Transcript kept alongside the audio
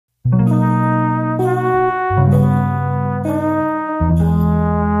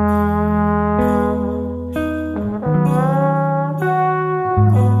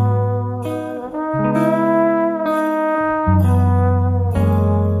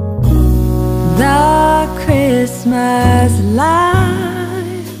Christmas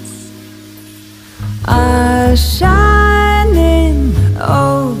lights are shining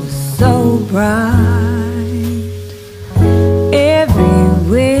oh so bright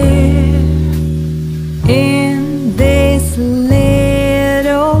everywhere in this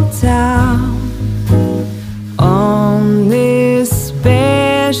little town on this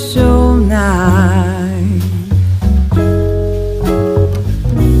special night.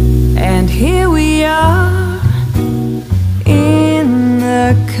 And here we are in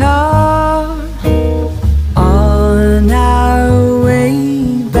the car on our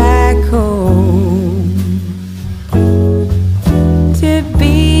way back home to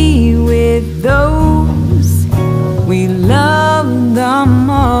be with those we love the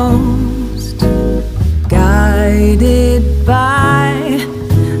most, guided by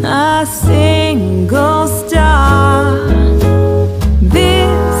a single star.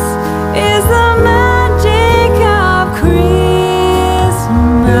 This is the magic of Christmas.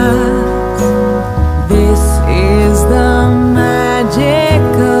 This is the magic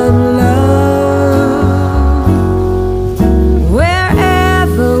of love.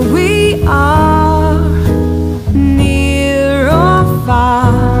 Wherever we are, near or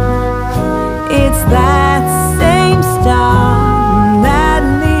far, it's that same star that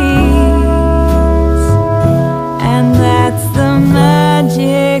leads, and that's the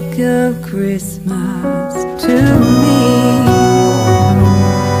magic of Christmas to me.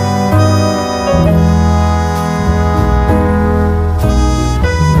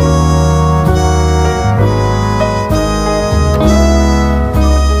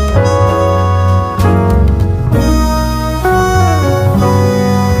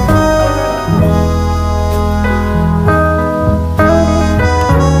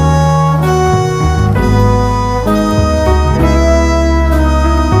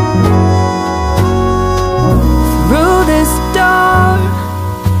 Through this door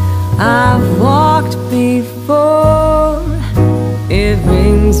I've walked before. It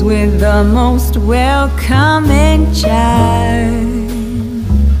rings with the most welcoming chime,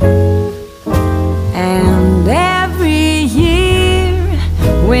 and every year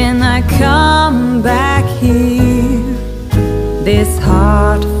when I come back here, this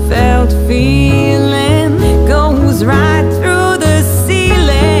heartfelt feeling goes right through the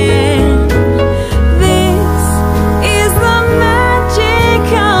ceiling. This is the magic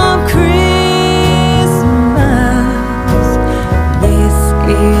of Christmas. This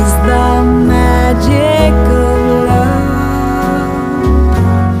is the magic of love.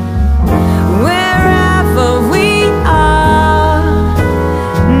 Wherever we are,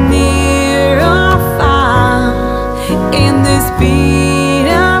 near or far, in this beat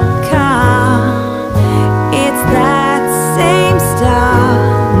up car, it's that same star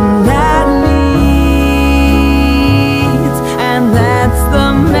that leads, and that's the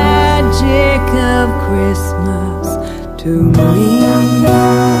magic of Christmas to me.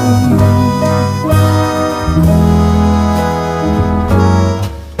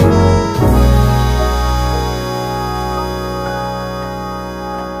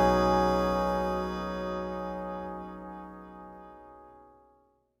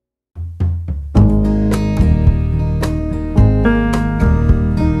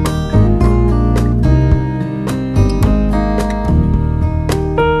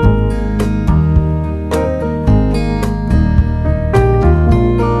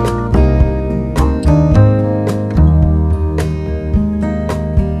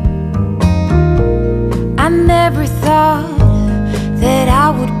 I never thought that I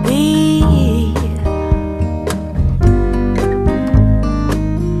would be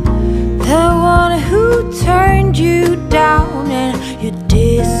the one who turned you down and you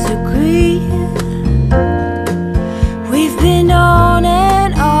disagree. We've been on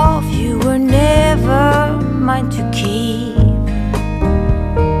and off, you were never mine to keep.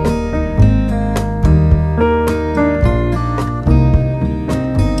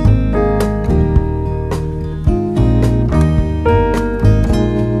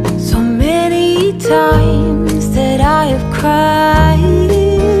 So many times that I have cried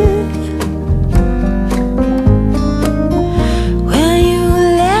when you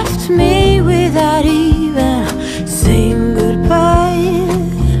left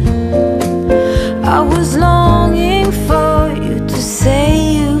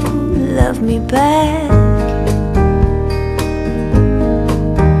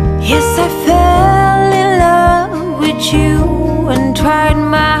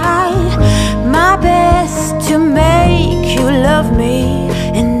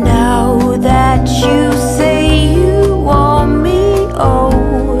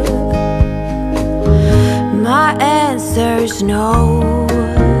snow.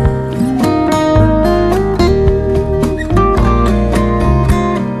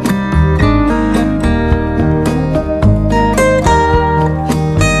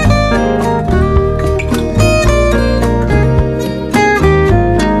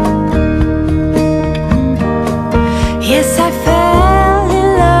 Yes, I fell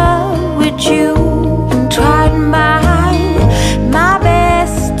in love with you and tried my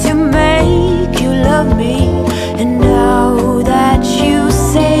best to make you love me. And now that you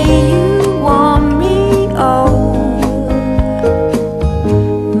say you want me, oh,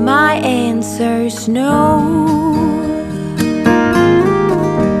 my answer's no.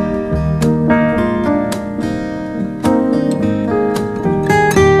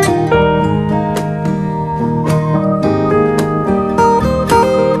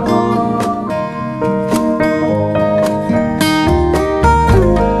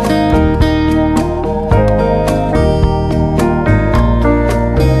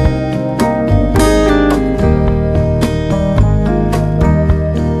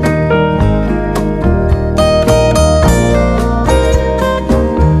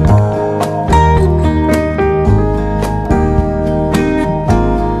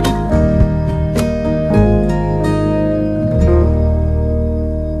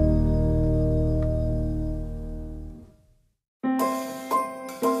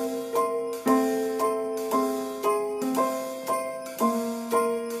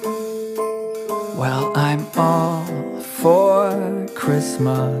 Well, I'm all for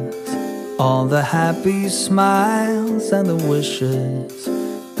Christmas, all the happy smiles and the wishes,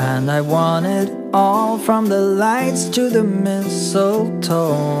 and I want it all from the lights to the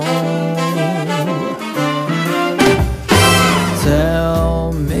mistletoe.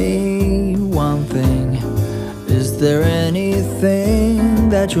 Tell me one thing, is there anything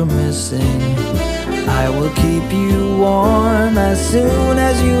that you're missing? I will keep you warm as soon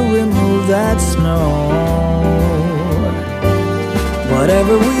as you remove that snow.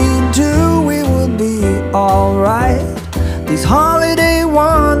 Whatever we do, we will be alright. These holiday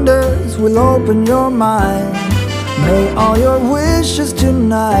wonders will open your mind. May all your wishes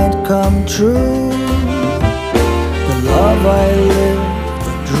tonight come true. The love I lived,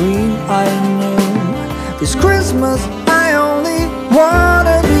 the dream I knew. This Christmas I only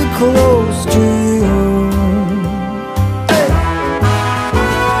wanna be close to you.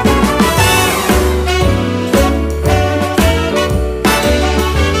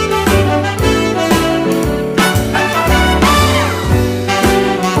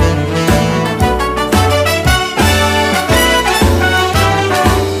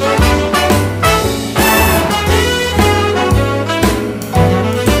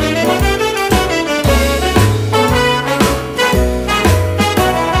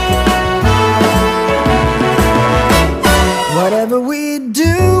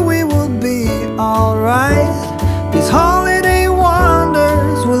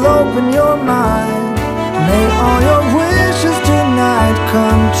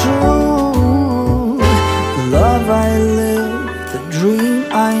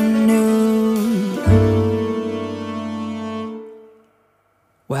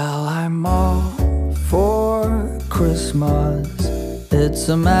 It's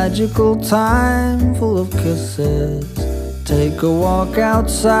a magical time full of kisses. Take a walk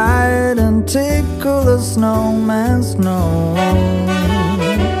outside and tickle the snowman's nose.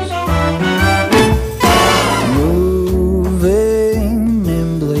 Moving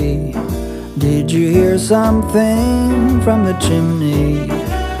nimbly, did you hear something from the chimney?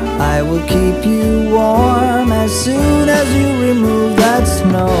 I will keep you warm as soon as you remove that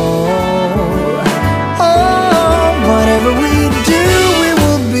snow. Oh, whatever we do,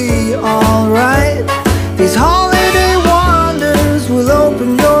 alright. These holiday wonders will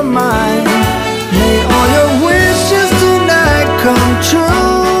open your mind. May all your wishes tonight come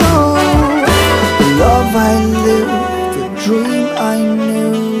true. The love I lived, the dream I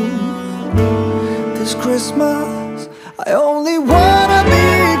knew. This Christmas I only wanna be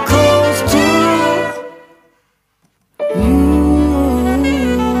close to you.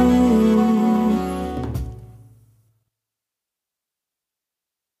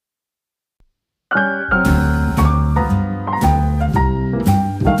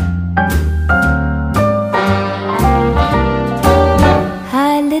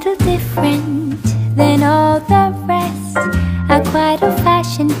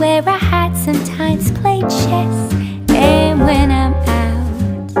 Where I had sometimes played chess. And when I'm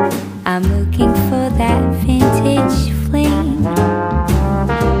out, I'm looking for that vintage fling.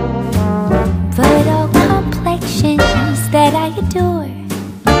 But all complexions that I adore,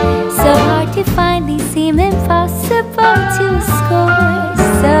 so hard to you finally seem impossible to score.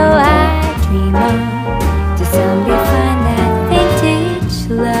 So I dream on to someday find that vintage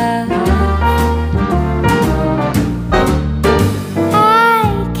love. I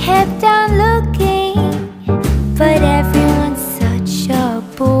kept on looking, but everyone's such a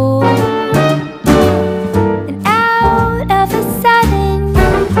bore. And out of a sudden,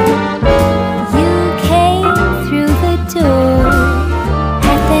 you came through the door.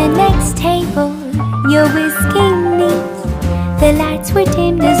 At the next table, your whiskey neat. The lights were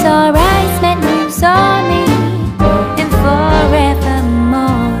dimmed as our eyes met and you saw me. And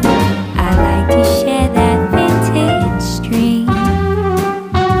forevermore, I like to share that vintage dream.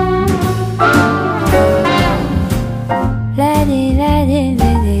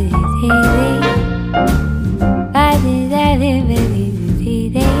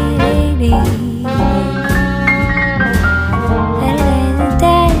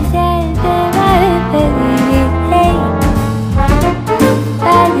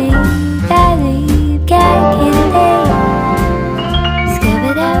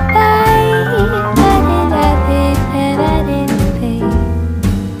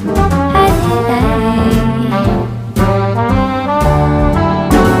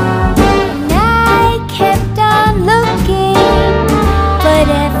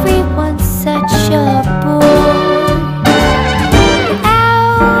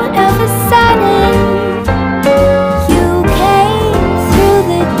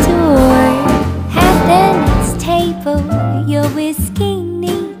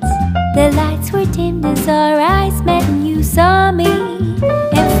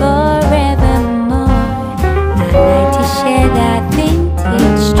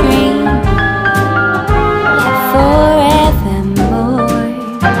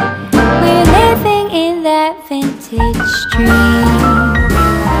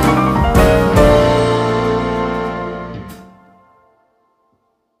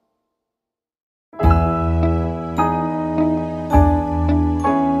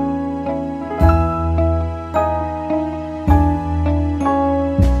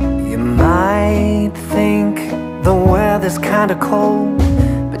 Kinda cold,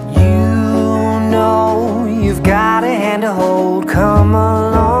 but you know you've got a hand to hold. Come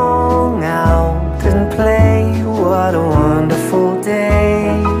along out and play. What a wonderful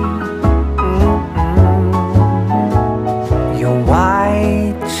day. Your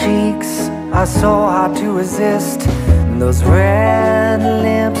white cheeks are so hard to resist. Those red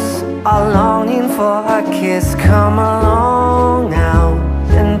lips are longing for a kiss. Come along out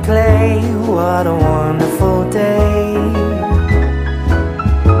and play. What a wonderful day.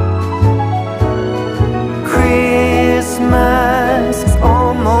 Christmas is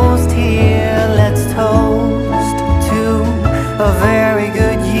almost here. Let's toast to a very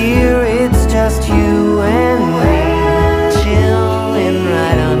good year. It's just you and me, chilling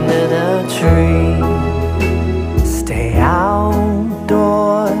right under the tree. Stay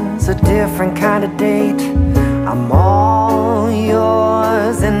outdoors, a different kind of date. I'm all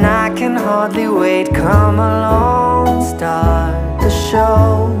yours and I can hardly wait. Come along, start the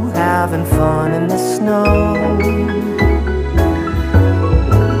show, having fun in the snow.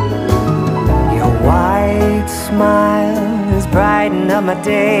 Your white smile is brightening up my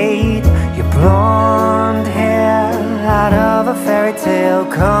day. Your blonde hair out of a fairy tale.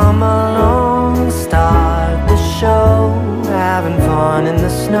 Come along, start the show, having fun in the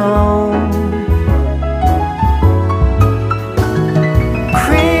snow.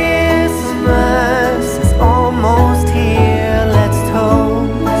 Christmas is almost here. Let's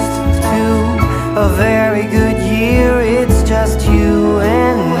toast to a very good year. It's just you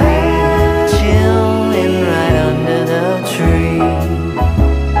and me, chilling right under the tree.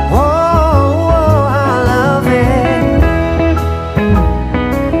 Whoa, whoa, I love it.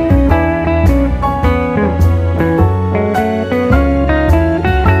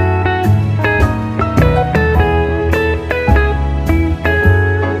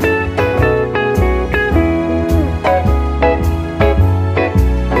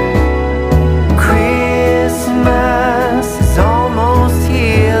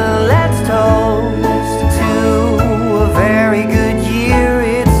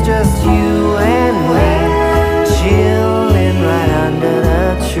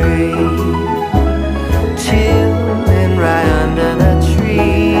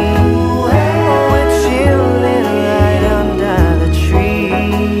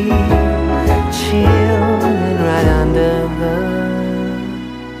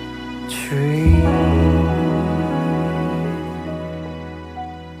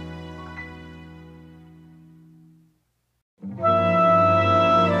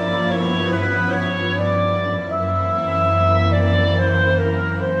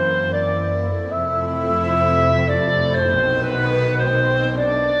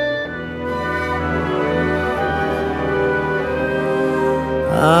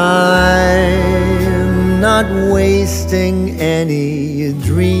 I'm not wasting any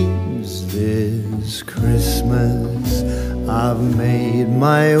dreams this Christmas. I've made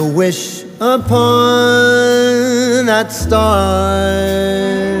my wish upon that star.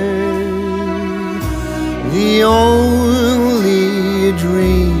 The only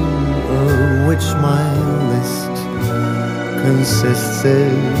dream of which my list consists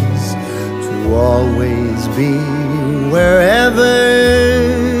is to always be wherever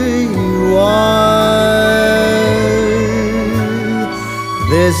you are.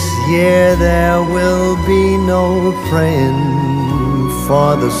 This year there will be no praying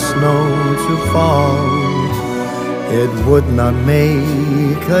for the snow to fall. It would not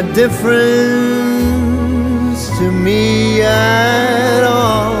make a difference to me at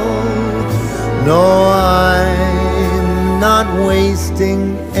all. No, I'm not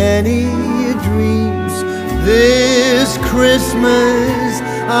wasting any dreams this Christmas.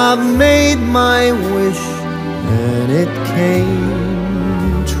 I've made my wish and it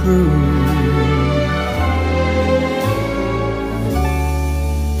came true.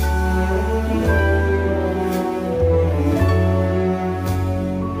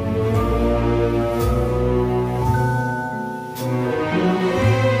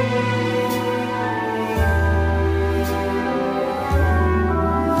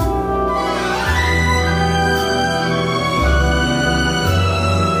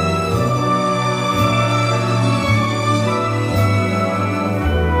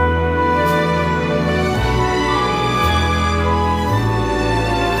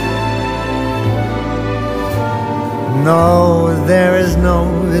 No, there is no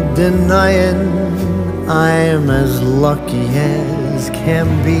denying I'm as lucky as can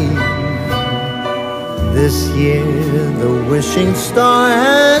be. This year the wishing star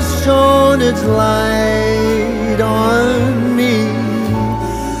has shone its light on me.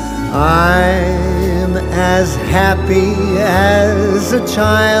 I'm as happy as a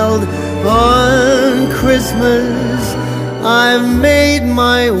child on Christmas. I've made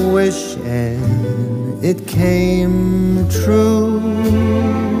my wish and it came true.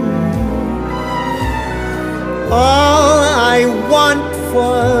 All I want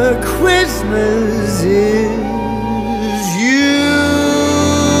for Christmas is you.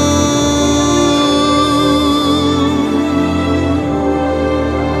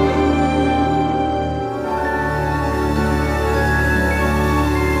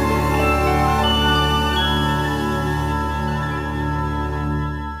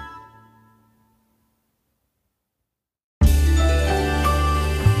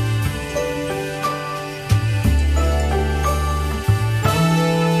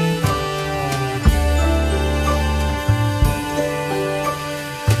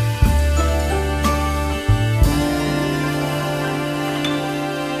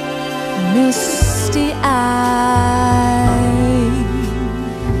 Misty eyes,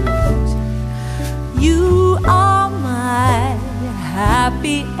 you are my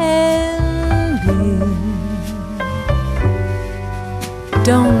happy ending.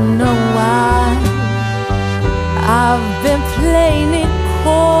 Don't know why I've been playing it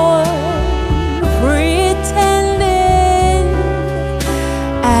coy, pretending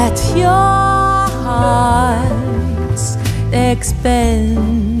at your heart's expense.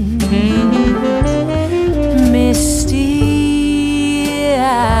 Misty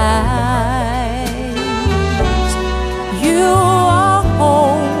eyes, you are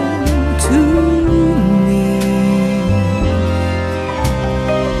home to me.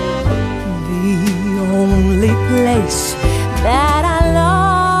 The only place that I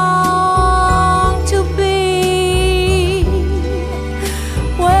long to be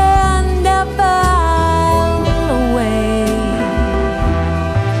when they're far away.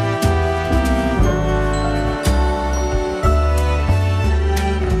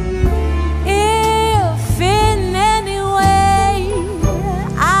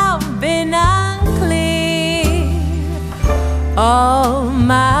 All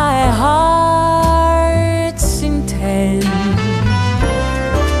my heart's intent,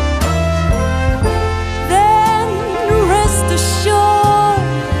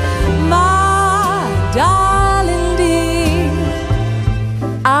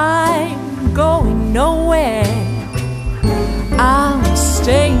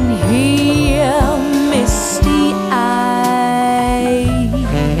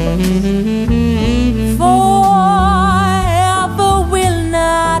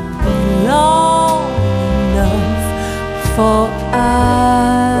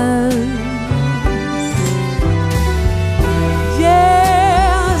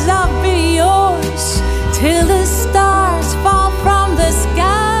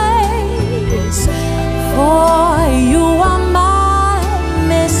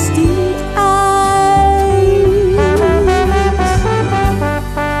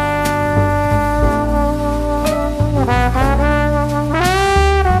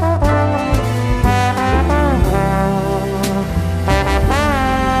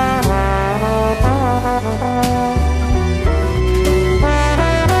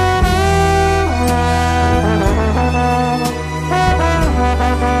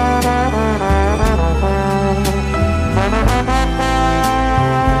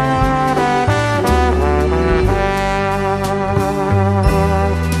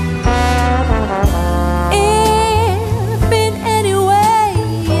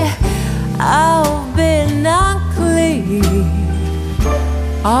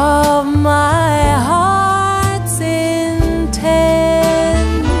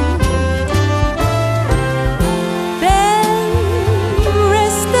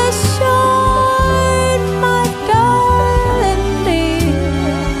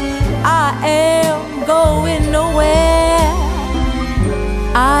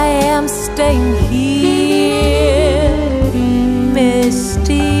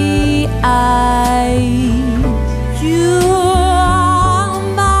 eyes. You are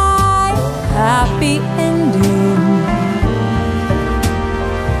my happy ending.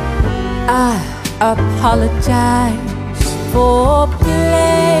 I apologize for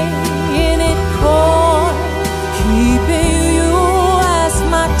playing it coy, keeping you as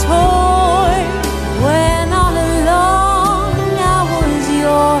my toy, when all along I was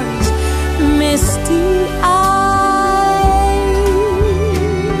yours, misty eyes,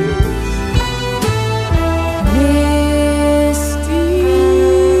 misty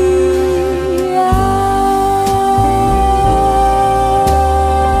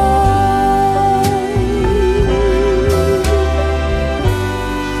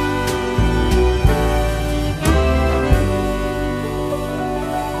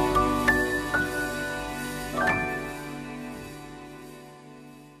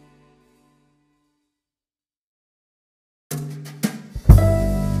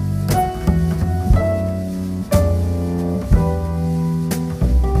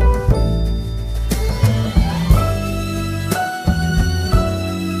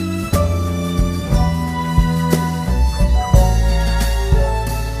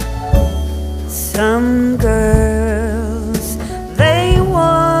Some girls, they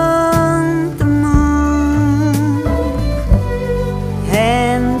want the moon,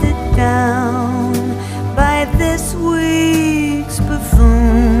 handed down by this week's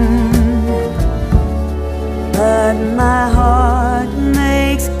buffoon. But my heart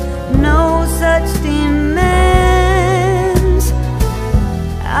makes no such demands.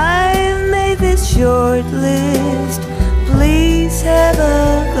 I've made this short list, please have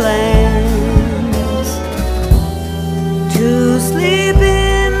a glance. To sleep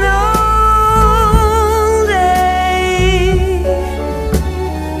in all day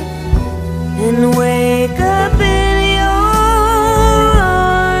and wake up in your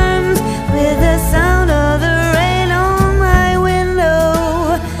arms with the sound of the rain on my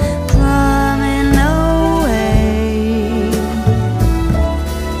window drumming away.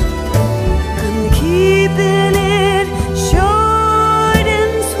 I'm keeping it short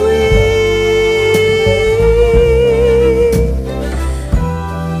and sweet.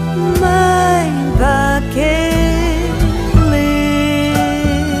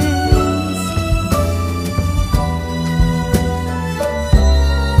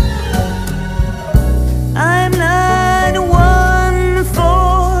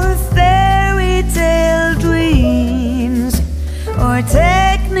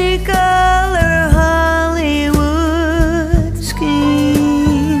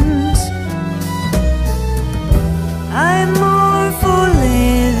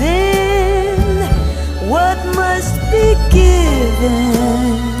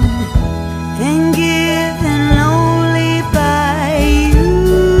 And given only by you.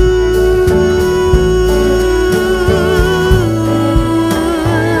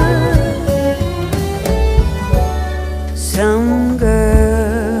 Some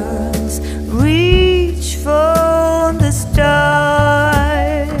girls reach for the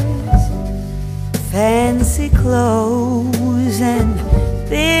stars, fancy clothes and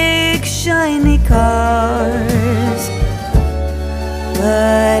big shiny cars.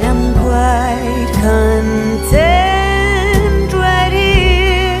 But I'm quite content right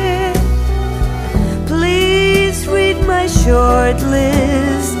here. Please read my short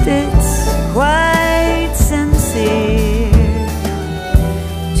list, it's quite sincere.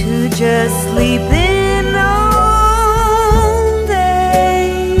 To just sleep in all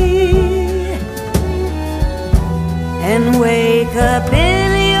day and wake up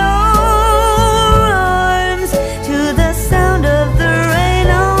in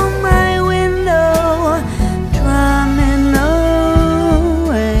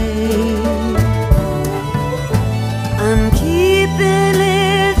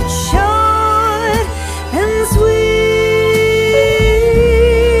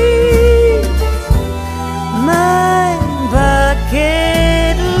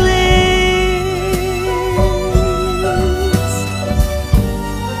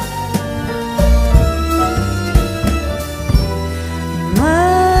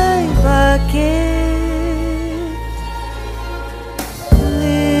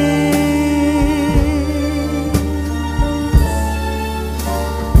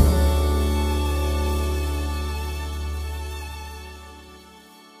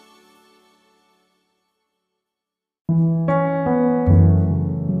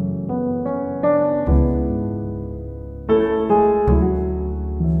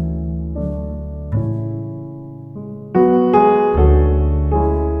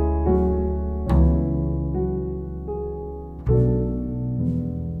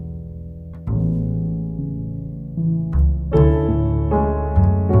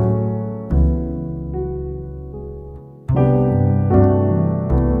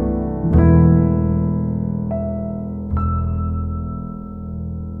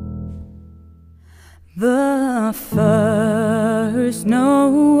The first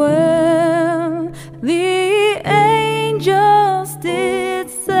Noel, the angels did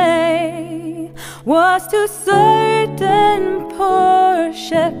say, was to certain poor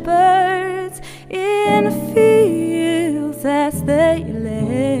shepherds in fields as they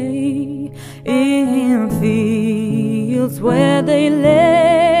lay, in fields where they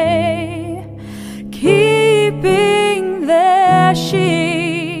lay, keeping their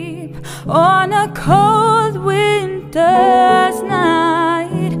sheep on a cold winter's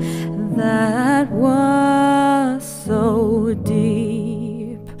night that was so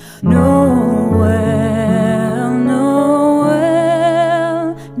deep. Noel, Noel,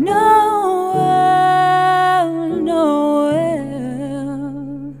 Noel, Noel.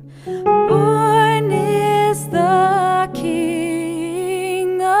 Born is the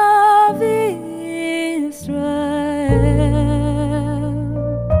King of Israel.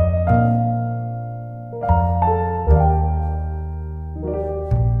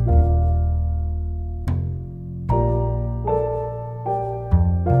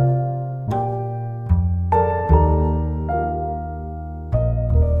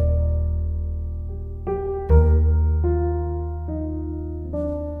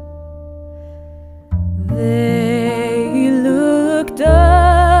 They looked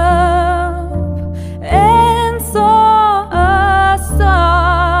up and saw a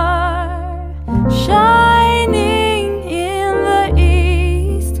star shining in the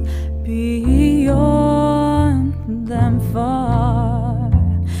east, beyond them far,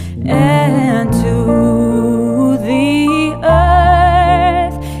 and to the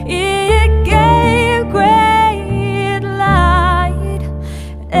earth it gave great light,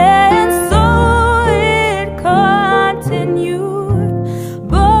 and so it continued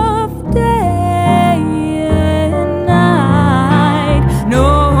both day and night.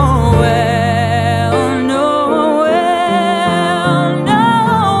 Noel, Noel,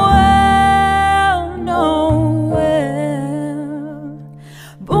 Noel, Noel.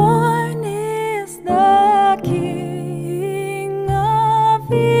 Born is the King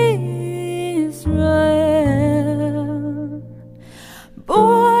of Israel.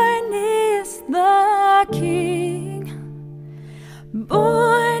 Born is the King.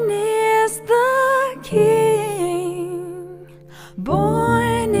 Born is the King.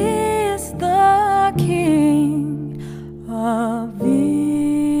 Born is the King of Israel.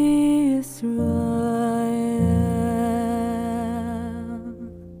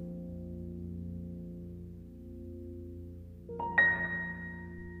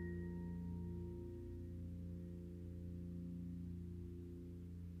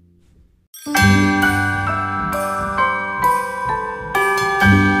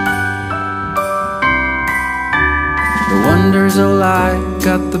 The wonders of life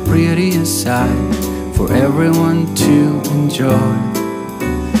got the prettiest side for everyone to enjoy.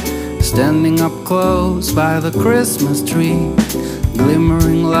 Standing up close by the Christmas tree,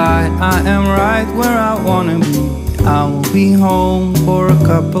 glimmering light, I am right where I wanna be. I will be home for a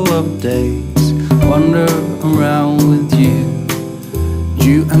couple of days, wander around with you.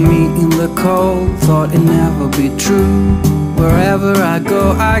 You and me in the cold, thought it'd never be true. Wherever I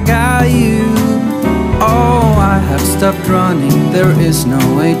go, I got you. Oh, I have stopped running, there is no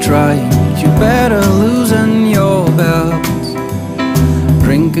way trying. You better loosen your belts.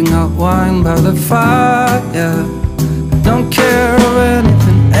 Drinking hot wine by the fire, don't care of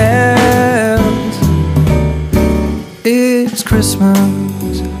anything else. It's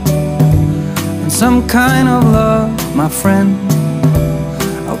Christmas, and some kind of love, my friend.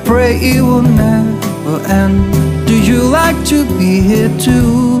 I pray it will never end. Do you like to be here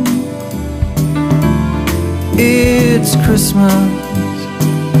too? It's Christmas,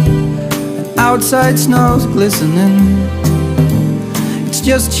 and outside snow's glistening. It's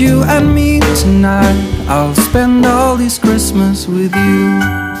just you and me tonight. I'll spend all this Christmas with you.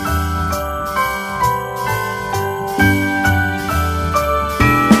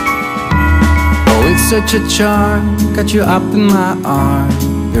 Oh, it's such a charm, got you up in my arms.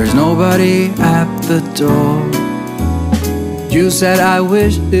 There's nobody at the door. You said I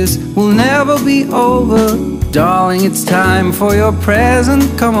wish this will never be over. Darling, it's time for your present,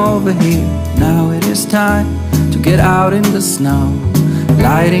 come over here. Now it is time to get out in the snow,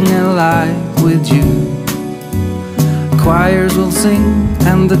 lighting a light with you. Choirs will sing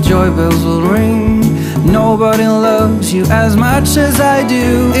and the joy bells will ring. Nobody loves you as much as I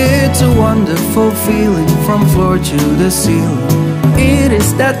do. It's a wonderful feeling from floor to the ceiling. It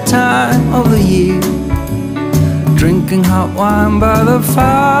is that time of the year, drinking hot wine by the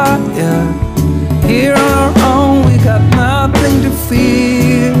fire. Here on our own, we got nothing to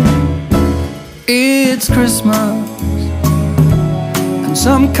fear. it's Christmas, and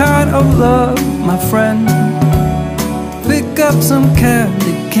some kind of love, my friend. Pick up some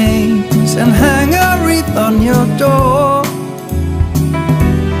candy canes and hang a wreath on your door.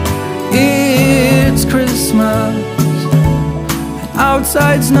 It's Christmas, and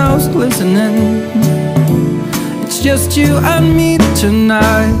outside snow's glistening. It's just you and me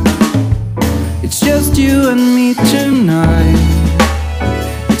tonight. It's just you and me tonight.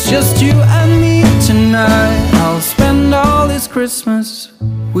 It's just you and me tonight. I'll spend all this Christmas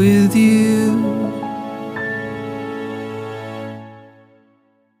with you.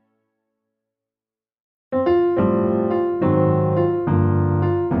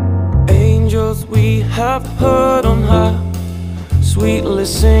 We have heard on high, sweetly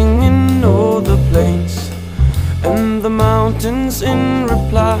singing o'er the plains, and the mountains in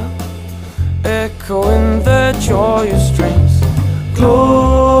reply, echoing their joyous strains. Gloria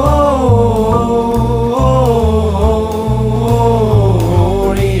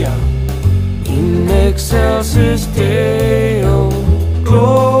in excelsis Deo.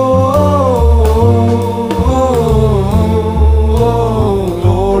 Gloria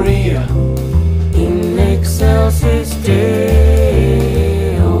in excelsis Deo.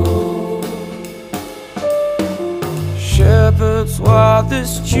 Shepherds, why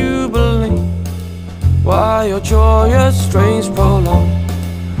this jubilee? Why your joyous strains prolong?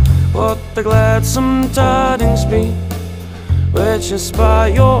 What the gladsome tidings be, which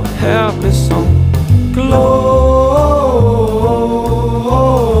inspire your helpless song? Gloria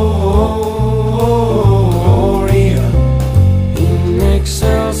in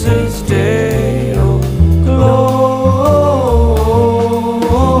excelsis Deo. Gloria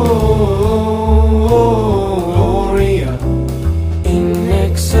in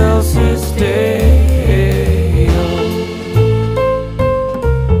excelsis Deo.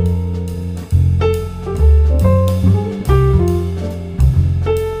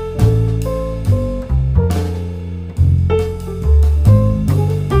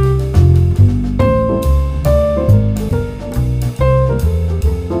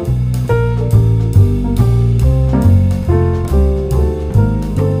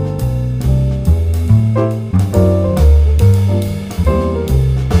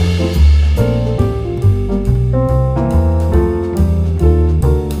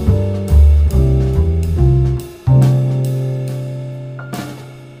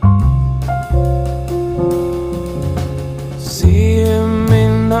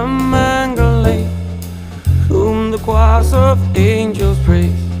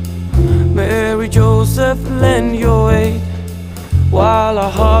 Lend your aid while our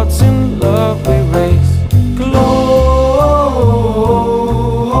hearts in love we raise. Gloria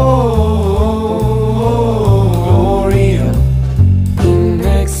in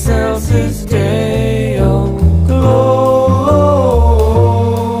excelsis Deo. Gloria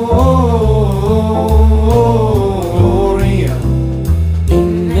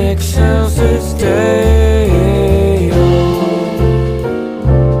in excelsis Deo.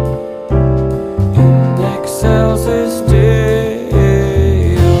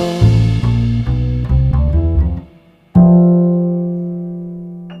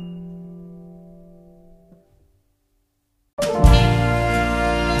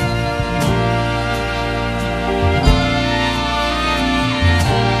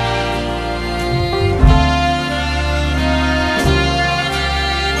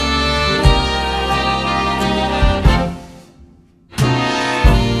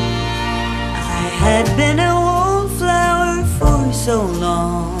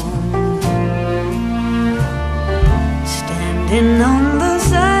 On the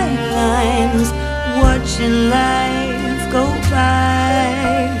sidelines, watching life go by.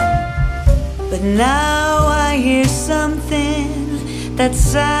 But now I hear something that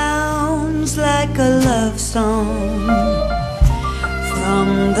sounds like a love song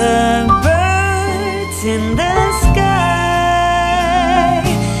from the birds in the sky.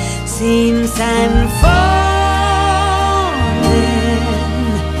 Seems I'm falling.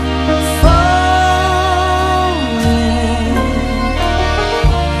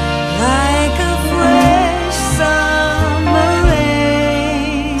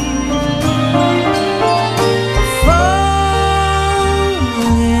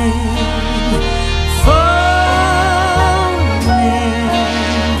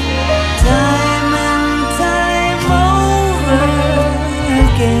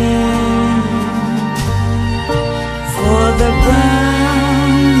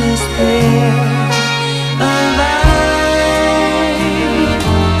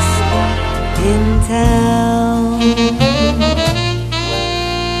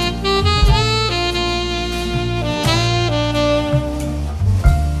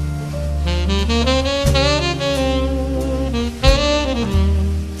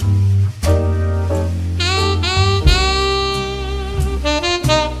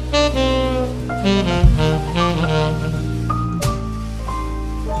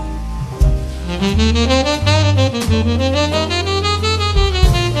 Have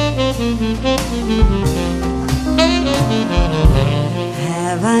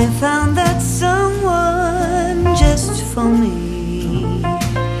I found that someone just for me?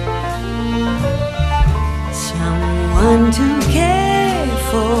 Someone to care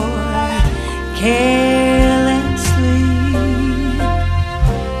for carelessly.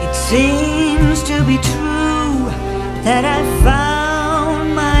 It seems to be true that I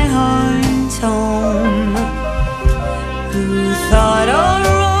found my heart's home. Who thought all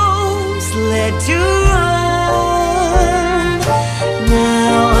roads led to Rome?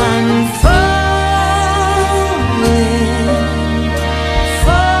 Now I'm falling,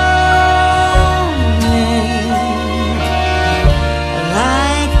 falling,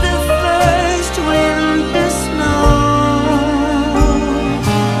 like the first winter snow.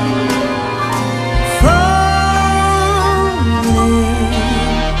 Falling,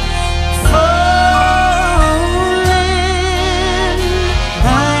 falling,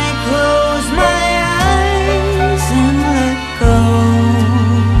 I close my eyes.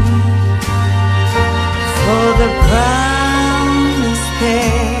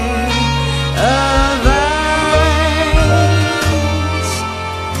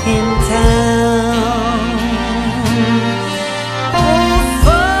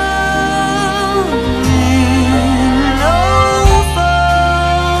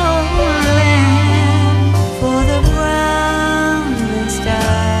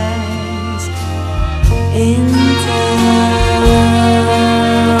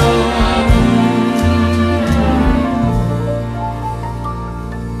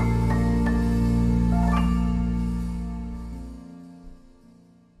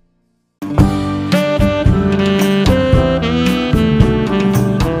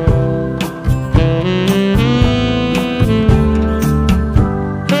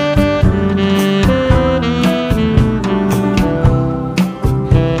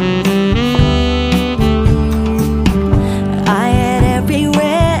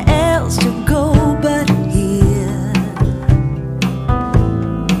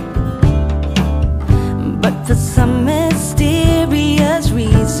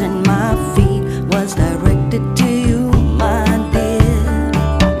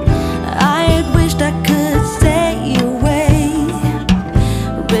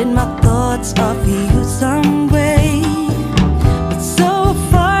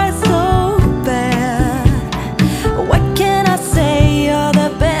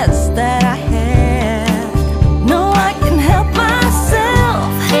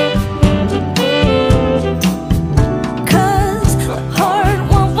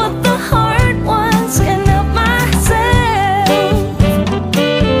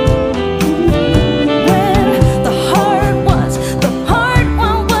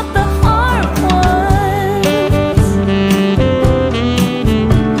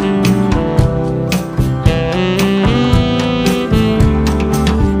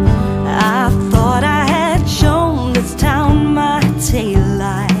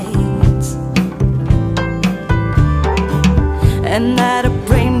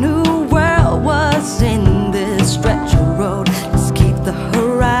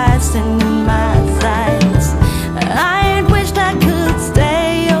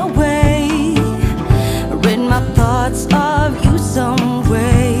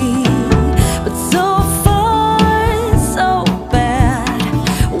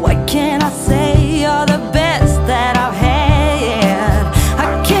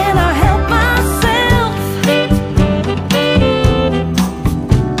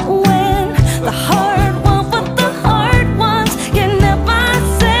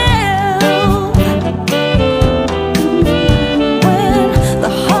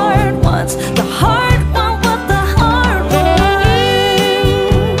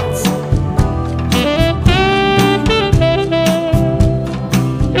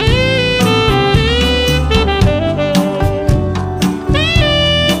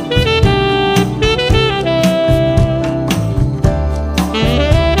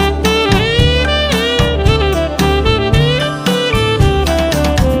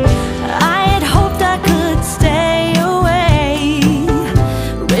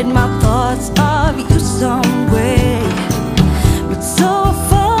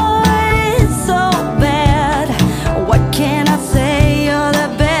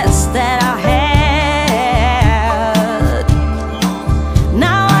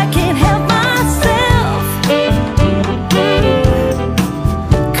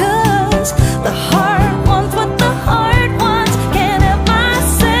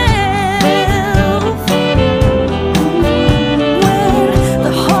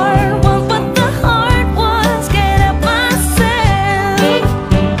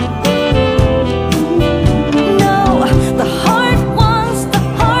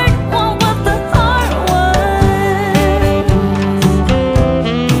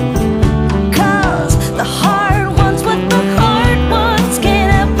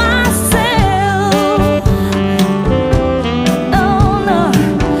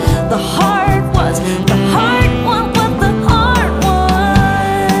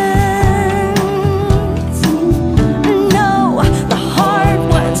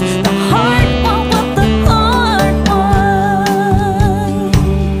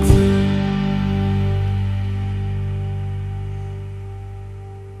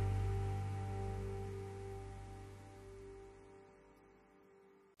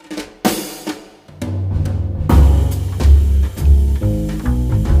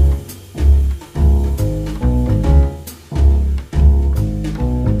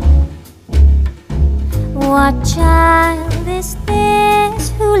 What child is this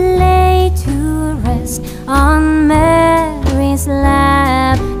who lay to rest on Mary's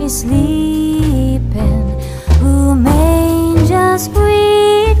lap is sleeping, whom angels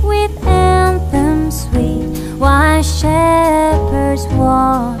greet with anthems sweet, while shepherds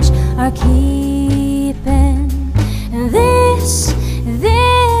watch are keeping. This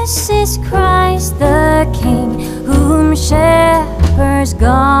is Christ the King, whom shepherds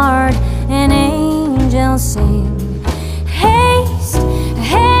guard and angels sing. Haste,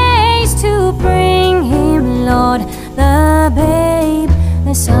 haste to bring him, Lord, the babe,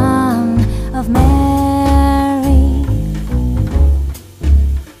 the Son of Mary.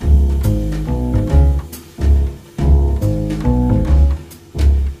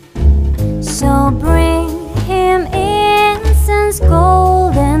 So bring him incense,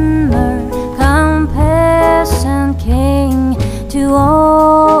 gold and myrrh, compassion King to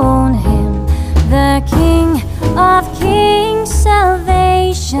own him. The King of kings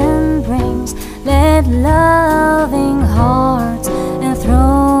salvation brings. Let loving hearts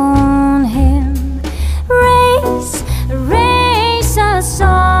enthrone him. Raise, raise a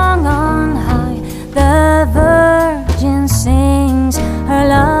song on high. The Virgin sings her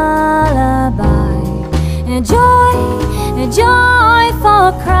lullaby. Joy, joy,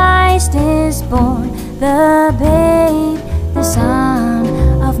 for Christ is born, the babe, the Son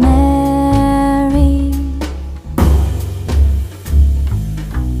of Mary.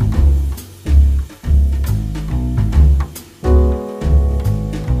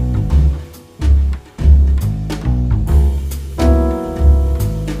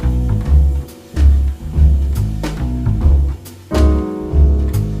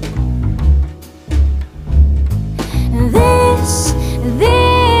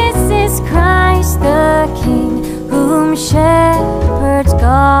 This is Christ the King, whom shepherds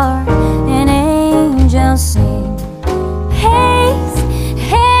guard and angels sing. Haste,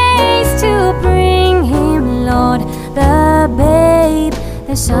 haste to bring him, Lord, the babe,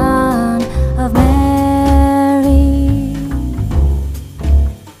 the Son of Mary.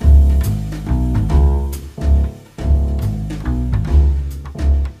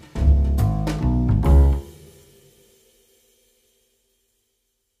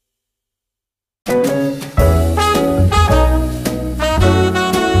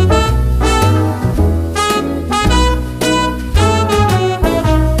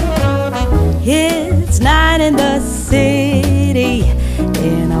 It's night in the city,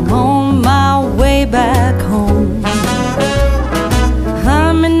 and I'm on my way back home,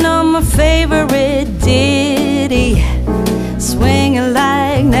 humming on my favorite ditty, swinging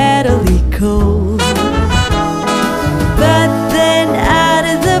like Natalie Cole. But then out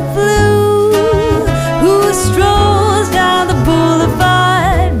of the blue, who strolls down the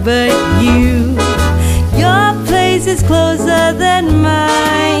boulevard but you? Your place is closer than mine.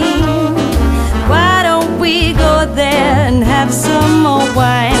 Why don't we go there and have some more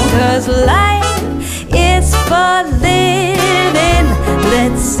wine? 'Cause life is for living.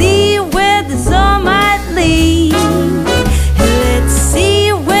 Let's see where this all might lead. Let's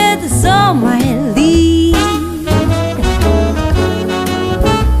see where this all might lead.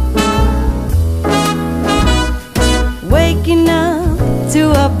 Waking up to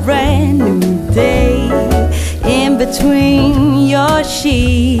a brand new day in between your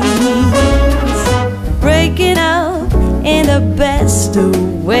sheets, breaking up in the best of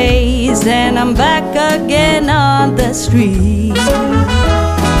ways, and I'm back again on the street.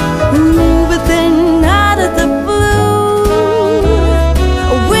 Ooh, but then out of the blue,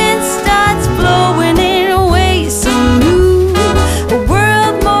 a wind starts blowing in ways so new. A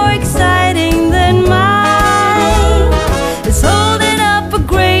world more exciting than mine is holding up a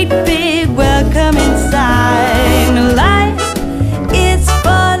great big welcoming sign. Life is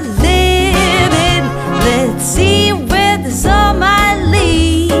for living. Let's see where this all might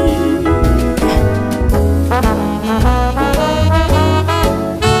lead.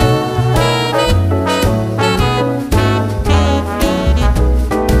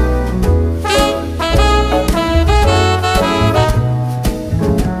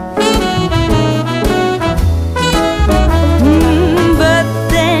 But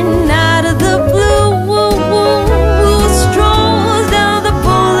then out of the blue, who strolls down the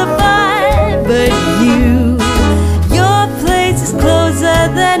boulevard but you? Your place is closer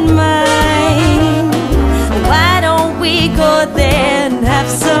than mine. Why don't we go there and have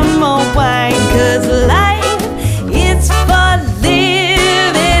some more wine? 'Cause life is for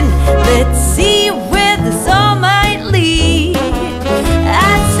living. Let's see where this all might lead.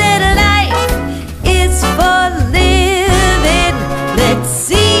 I said life is for living. Let's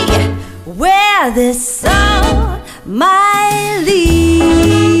see where this all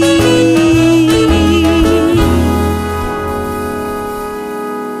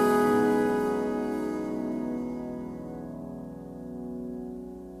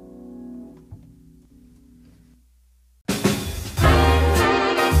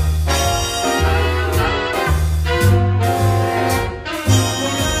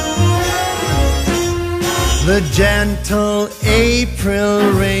The gentle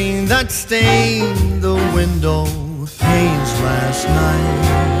April rain that stained the window panes last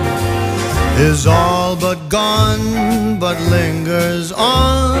night is all but gone, but lingers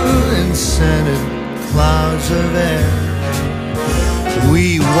on in scented clouds of air.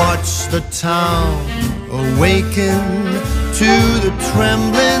 We watch the town awaken to the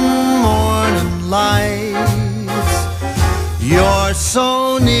trembling morning lights. You're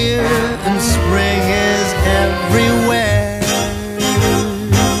so near and spring is everywhere.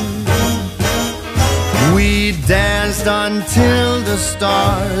 We danced until the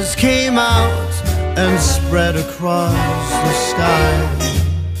stars came out and spread across the sky.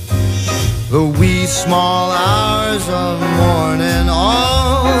 The wee small hours of morning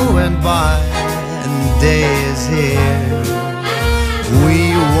all went by and day is here.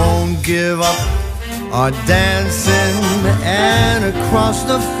 We won't give up our dancing and across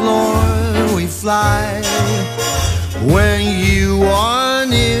the floor we fly. When you are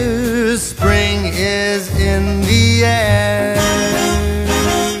near, spring is in the air.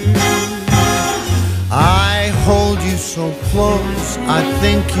 I hold you so close, I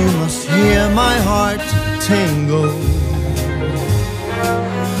think you must hear my heart tingle.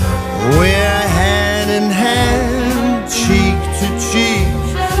 We're hand in hand, cheek to cheek,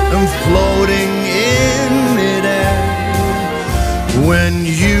 and floating in midair. When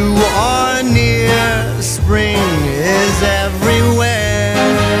you are near, spring is everywhere.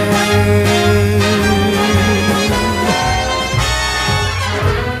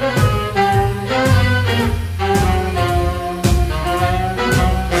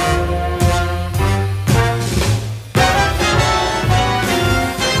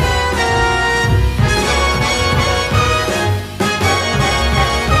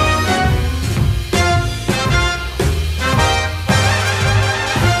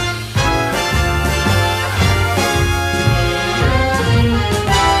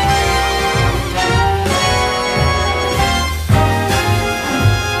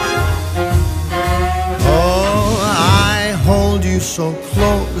 So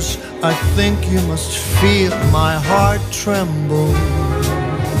close, I think you must feel my heart tremble.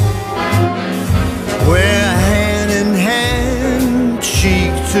 We're hand in hand,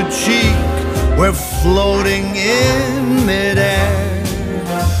 cheek to cheek, we're floating in midair.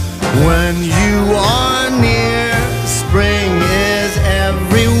 When you are near, spring is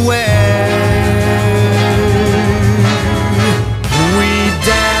everywhere. We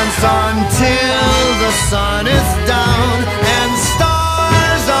dance until the sun is down and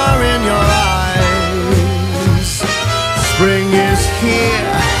stars are in your eyes. Spring is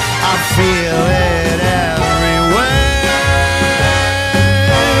here, I feel it everywhere.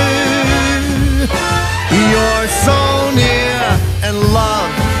 You're so near and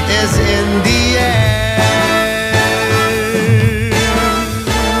love is in the air.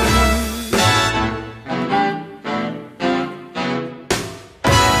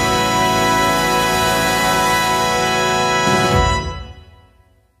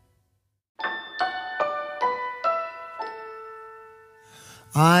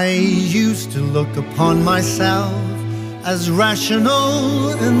 I used to look upon myself as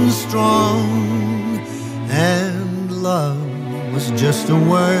rational and strong, and love was just a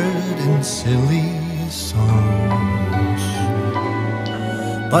word in silly songs.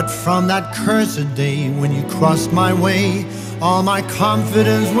 But from that cursed day when you crossed my way, all my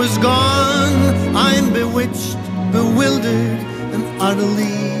confidence was gone. I'm bewitched, bewildered, and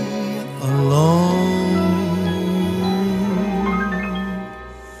utterly alone.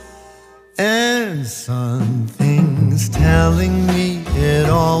 And something's telling me it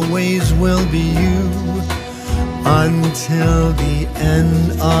always will be you until the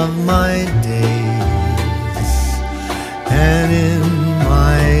end of my days. And in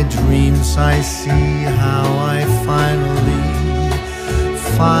my dreams I see how I finally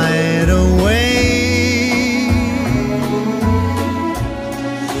find a way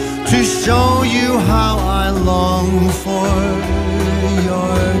to show you how I long for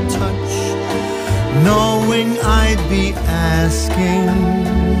your touch, knowing I'd be asking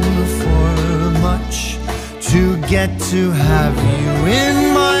for much to get to have you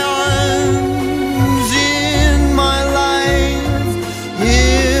in my arms, in my life,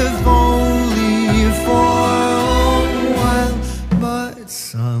 if only for a while. But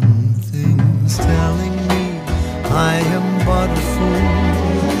something's telling me I am but a fool,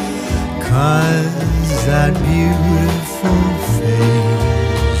 'cause that beautiful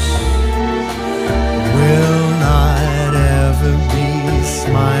face will not ever be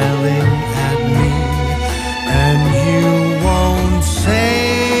smiling at me, and you won't say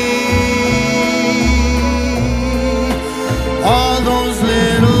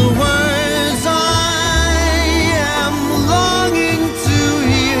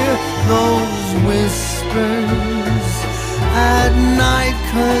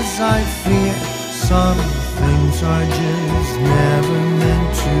as I fear. Some things are just never meant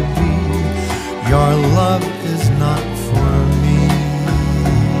to be. Your love is not for me.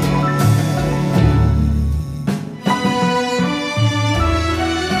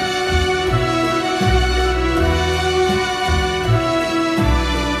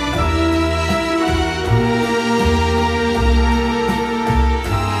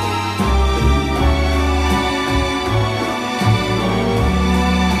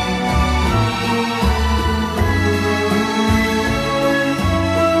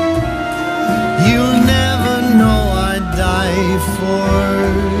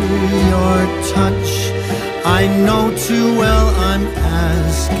 I know too well I'm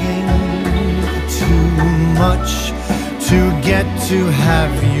asking too much to get to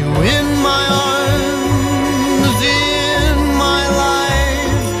have you in my arms, in my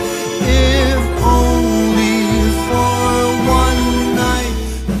life, if only for one night.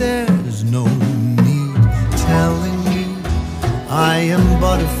 There's no need telling me I am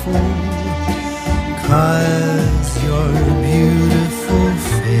but a fool, 'cause your beautiful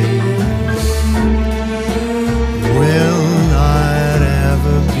face will not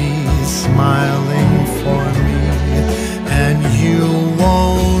ever be smiling for me, and you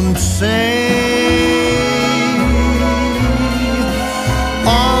won't say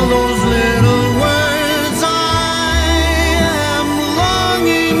all those little words I am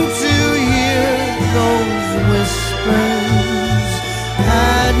longing to hear, those whispers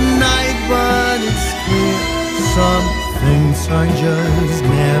at night. But it's clear some things are just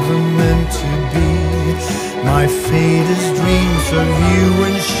never meant to be. My fate is dreams of you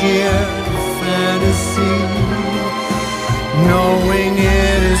and sheer fantasy, knowing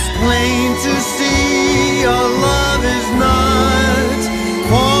it is plain to see your love is not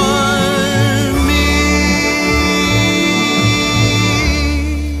for me.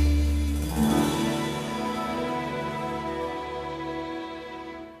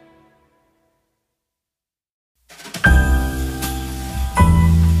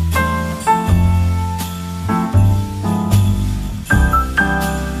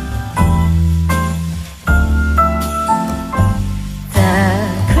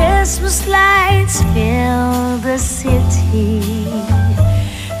 Lights fill the city.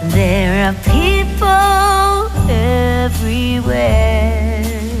 There are people everywhere.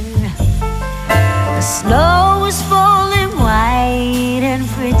 The snow is falling white and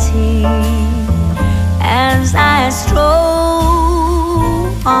pretty as I stroll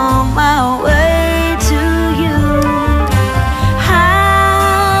on my way to you.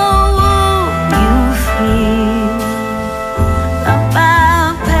 How would you feel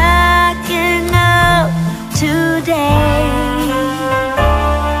about packing up today?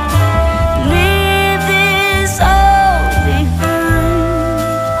 Leave this all behind.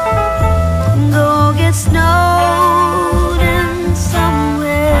 Go get snowed in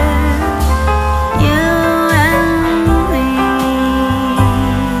somewhere, you and me.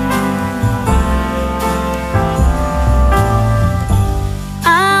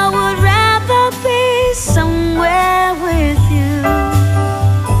 I would rather be somewhere with you,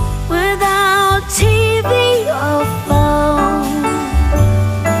 without TV or phone.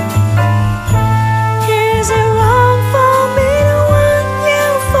 Is it wrong for me to want you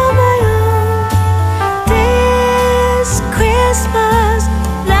for my own?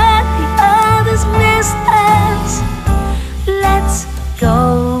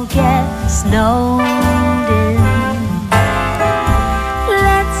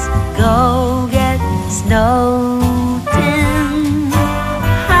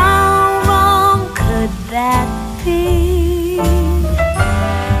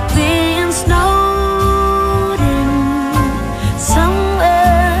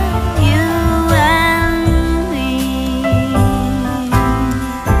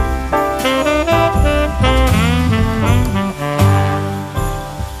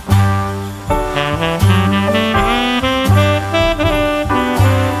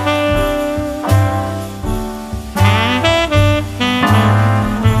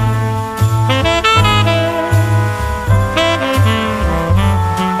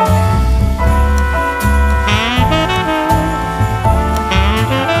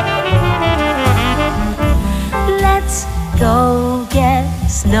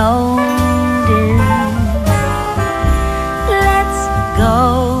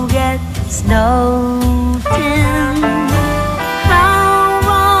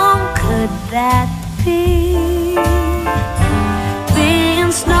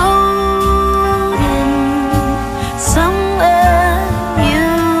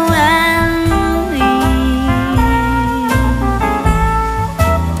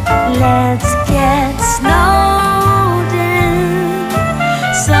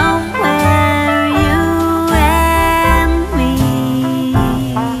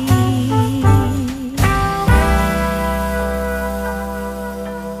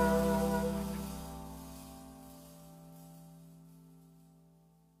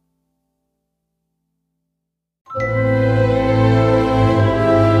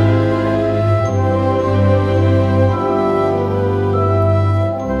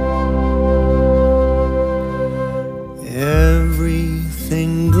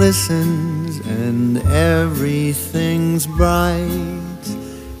 glistens and everything's bright.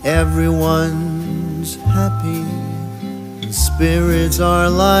 Everyone's happy and spirits are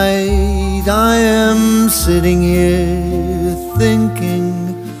light. I am sitting here thinking,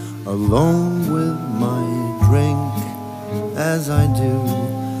 alone with my drink, as I do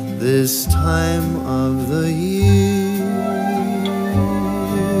this time of the year.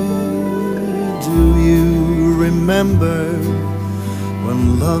 Do you remember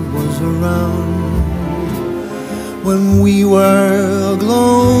when love was around? When we were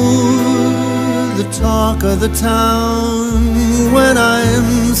aglow, the talk of the town. When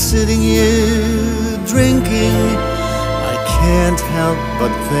I'm sitting here drinking, I can't help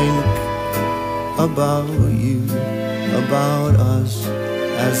but think about you, about us,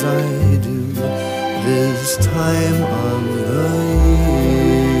 as I do this time of the year.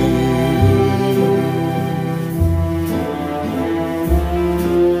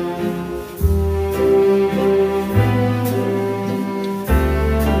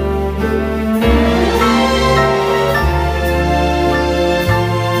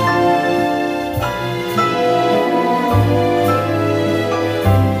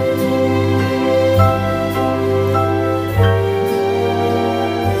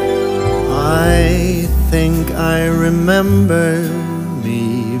 I remember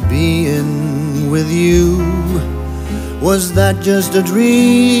me being with you. Was that just a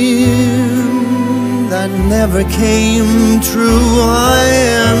dream that never came true? I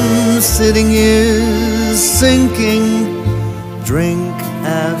am sitting here sinking, drink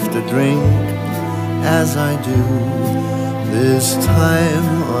after drink, as I do this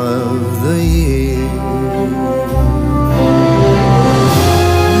time of the year.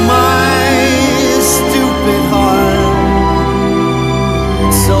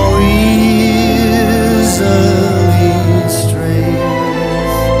 So easily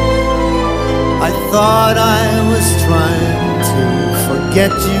strays. I thought I was trying to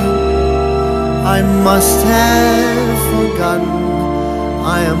forget you. I must have forgotten.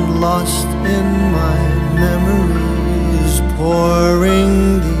 I am lost in my memories, pouring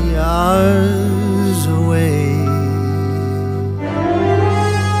the hours away.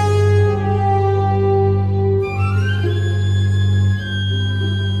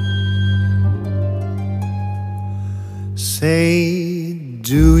 Say,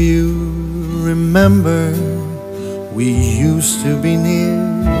 do you remember we used to be near?